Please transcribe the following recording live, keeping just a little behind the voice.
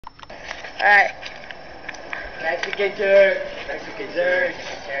Alright. Mexican jerk. Mexican jerk.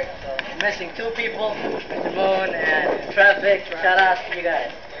 Missing 2 people, Mr. Moon and Traffic. Shout out to you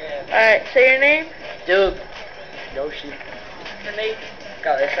guys. Alright, say your name. Dude. Yoshi. Your name.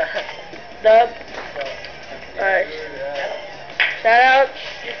 Cabeza. Dub. Alright. Shout out.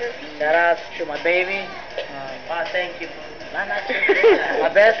 Shout out to my baby. Thank you. My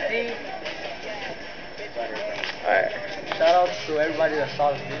bestie. Alright. Shout out to everybody that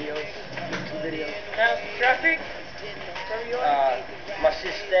saw the videos. YouTube videos. Traffic. My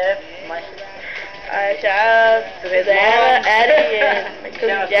sister. Alright, shout out to Anna, Addie, and my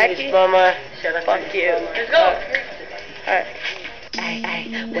cousin Jackie. Mama. Fuck you. Let's go. Alright.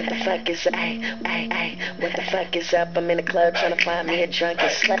 What the fuck is up? What the fuck is up? I'm in the club trying to find me a drunk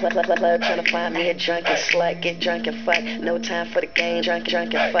and slut. Club trying to find me a drunk and slut. Get drunk and fuck. No time for the game. Drunk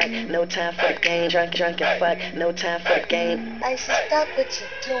and fuck. No time for the game. Drunk and fuck. No time for the game. I should stop what you're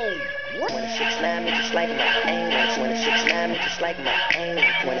doing. 169 me just like my aim. 169 me just like my aim.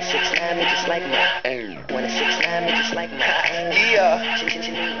 169 me just like my aim. 169 me just like my aim. Yeah.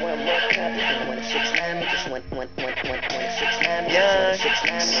 She need one more cup. 169 me just 169 me. Young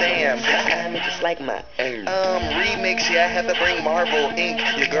 169 Sam. 169 me just like my aim. Remix, yeah, I had to bring Marvel ink.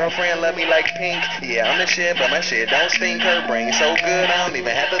 Your girlfriend love me like pink. Yeah, I'm the shit, but my shit don't stink. Her brain so good, I don't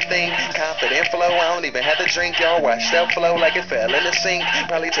even have to think. Confident flow, I don't even have to drink. Y'all watch that flow like it fell in the sink.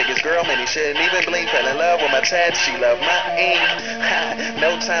 Probably take his girl, man, he shouldn't even blink. Fell in love with my tats, she love my ink.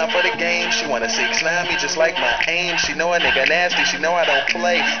 No time for the game, she wanna 6'9" me just like my aim. She know a nigga nasty, she know I don't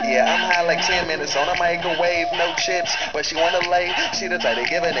play. Yeah, I'm high like 10 minutes on a microwave. No chips, but she wanna lay. She the type to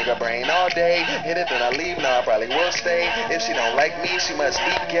give a nigga brain all day. Hit it, then I leave, no, I probably will stay. If she don't like me, she must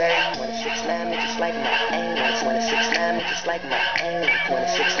be gay. 169 me just like my aim. 169 me just like my aim.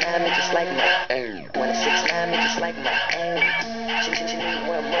 169 me just like my aim. 169 me just like my aim. She need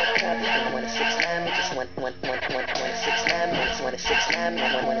one more cup. 169 me just 169 me. 169 me.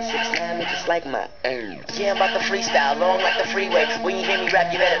 169 me just like my aim. Yeah, I'm about to freestyle, long like the freeway. When you hear me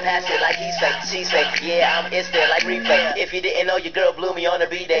rap, you better pass it like he's fake, she's fake. Yeah, I'm instant like replay. If you didn't know, your girl blew me on the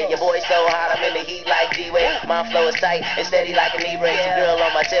B-day. Your boy so hot, I'm in the heat like D-Way. My flow is tight and steady like a knee brace. Your girl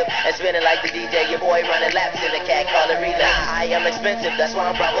on my tip and spinning like the DJ. Your boy running laps in the cat, call it relay. I am expensive, that's why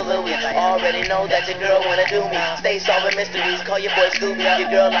I'm probably Louis. Already know that your girl wanna do me. Stay solving mysteries, call your boy Scooby. Your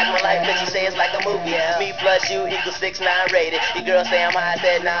girl like my life, but she say it's like a movie. Me plus you equals 6'9" rated. Your girl say I'm high, I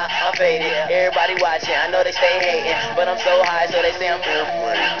said nah, I'm faded. Everybody watching, I know they stay hating, but I'm so high, so they say I'm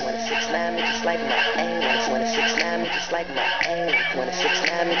perfect. 169 me just like my aim. 169 me just like my aim.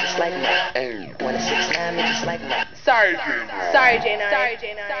 169 me just like my aim. 169 me just like my. Sorry, J9. Sorry, J9.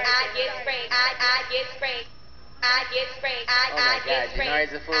 I get sprayed. I get sprayed. I get sprayed. I get sprayed.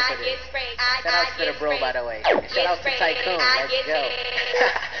 Janari's a fool for this. Shout out to the get bro, by the way. Shout out to Tycoon. Let's go.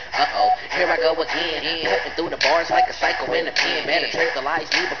 Uh-oh, here I go again. Cutting through the bars like a psycho in a pen. Better tranquilize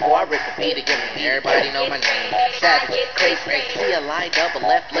me before I rip the beat again. Everybody know my name. Savage, crazy. See a line, double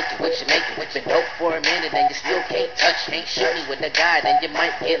left, look at what you're making. Been dope for a minute and you still can't touch. Can't shoot me with the guy, then you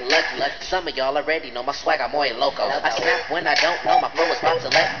might get lucky. Some of y'all already know my swag, I'm muy loco. I snap when I don't know, my flow is about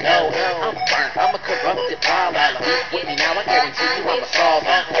to let go. I'm burnt, I'm a corrupted problem. With me now, I guarantee you I'm a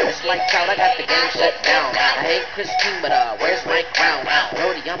solver. It's lights out, I got the game shut down. I hate Chris King, but where's my crown?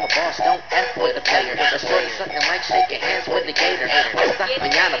 Brody, I'm a boss, don't F with a player. The shorty something like shaking hands with the gator. Hasta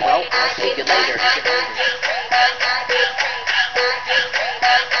mañana, bro, I'll see you later.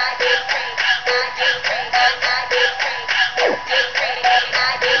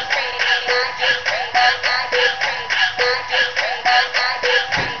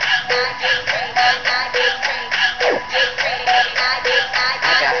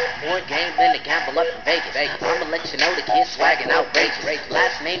 Up in Vegas. I'ma let you know the kid's swagging outrageous.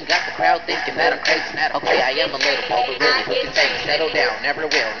 Last name got the crowd thinking that I'm crazy. Okay, I am a little boy, but really, who can say me? Settle down, never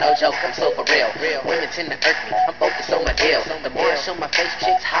will. No joke, I'm so for real. Women tend to irk me, I'm focused on my deal. The more I show my face,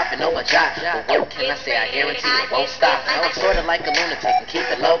 chicks hopping on my job. But what can I say? I guarantee it won't stop. Now I'm sorta like a lunatic and keep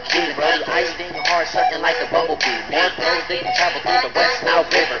it low key. Brody, I sting hard, something like a bumblebee. More flows they can travel through the West Nile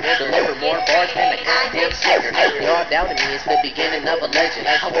River. Deliver more bars than a goddamn singer. Y'all doubting me, it's the beginning of a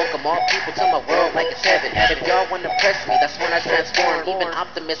legend. I welcome all people to my world like it's heaven. If y'all wanna press me, that's when I transform. Even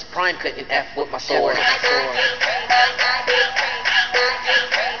Optimus Prime couldn't F with my sword.